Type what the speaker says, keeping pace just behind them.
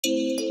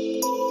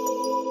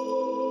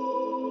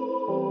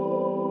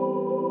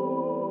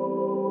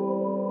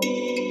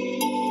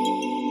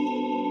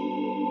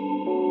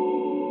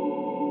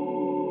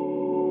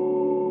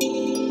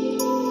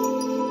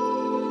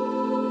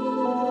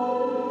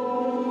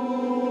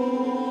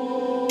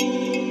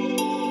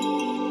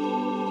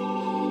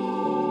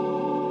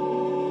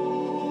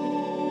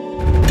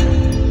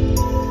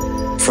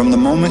From the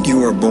moment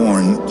you are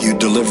born, you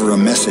deliver a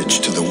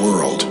message to the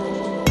world.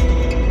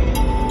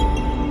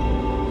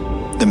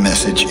 The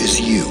message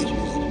is you,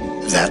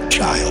 that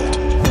child.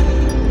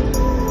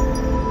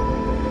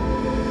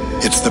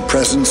 It's the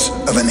presence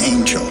of an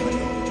angel,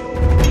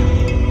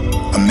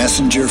 a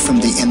messenger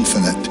from the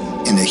infinite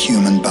in a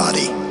human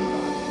body.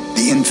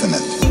 The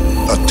infinite,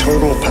 a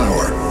total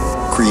power,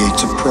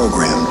 creates a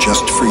program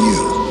just for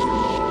you.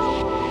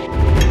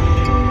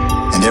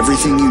 And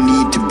everything you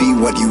need to be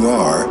what you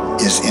are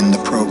is in the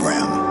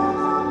program.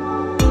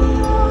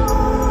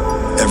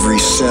 Every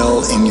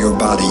cell in your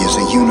body is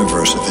a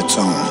universe of its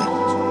own.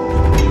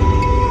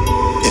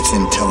 It's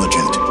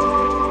intelligent.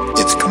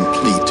 It's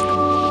complete.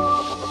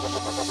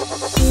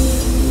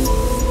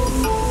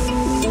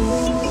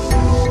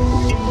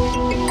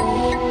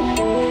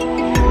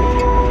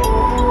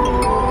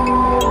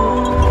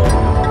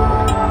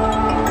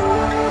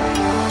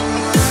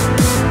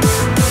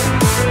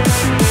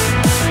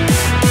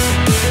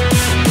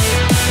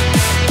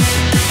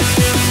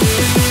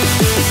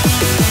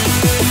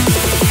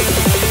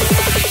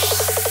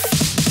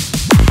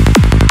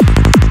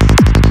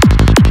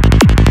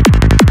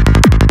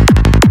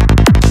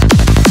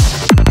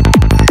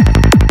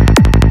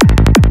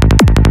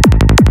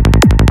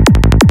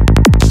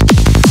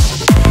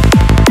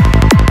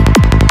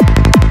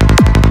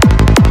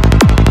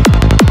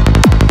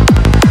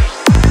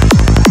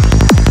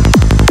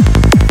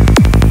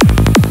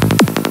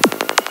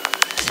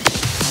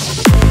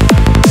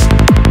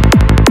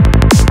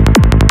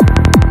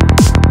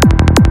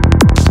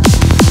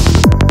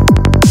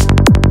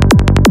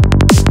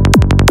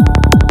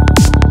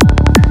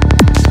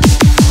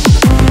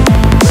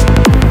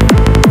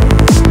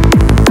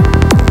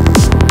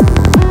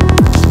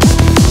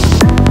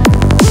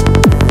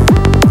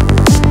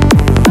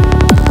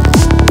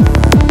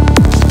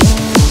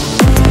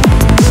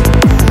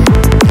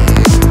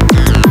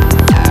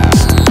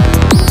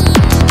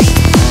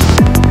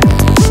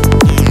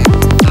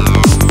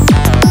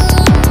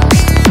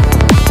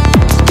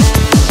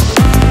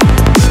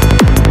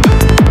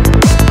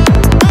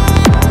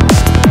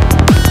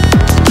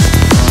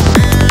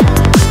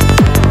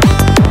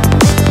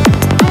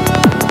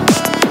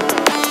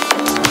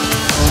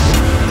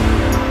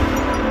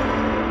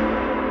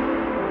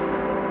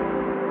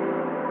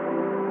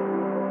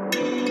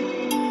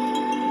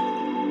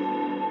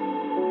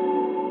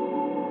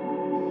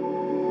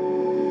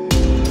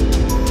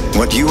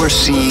 What you are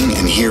seeing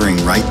and hearing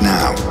right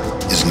now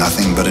is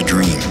nothing but a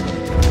dream.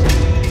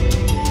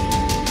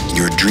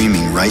 You're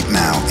dreaming right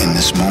now in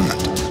this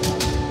moment.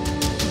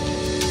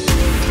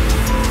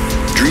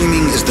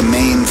 Dreaming is the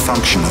main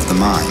function of the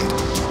mind.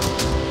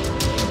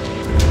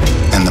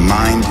 And the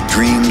mind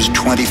dreams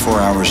 24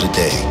 hours a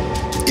day.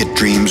 It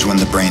dreams when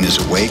the brain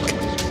is awake,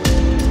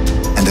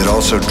 and it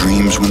also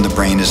dreams when the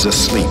brain is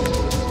asleep.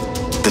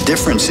 The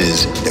difference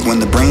is that when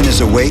the brain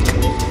is awake,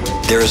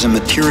 there is a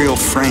material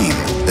frame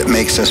that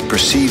makes us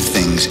perceive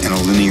things in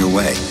a linear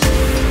way.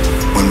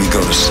 When we go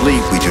to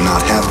sleep, we do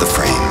not have the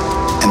frame,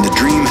 and the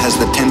dream has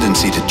the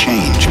tendency to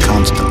change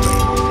constantly.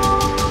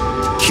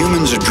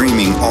 Humans are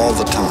dreaming all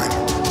the time.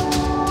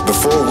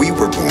 Before we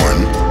were born,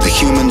 the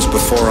humans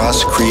before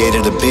us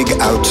created a big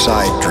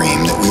outside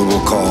dream that we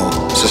will call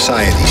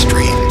society's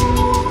dream,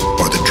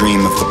 or the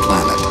dream of the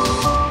planet.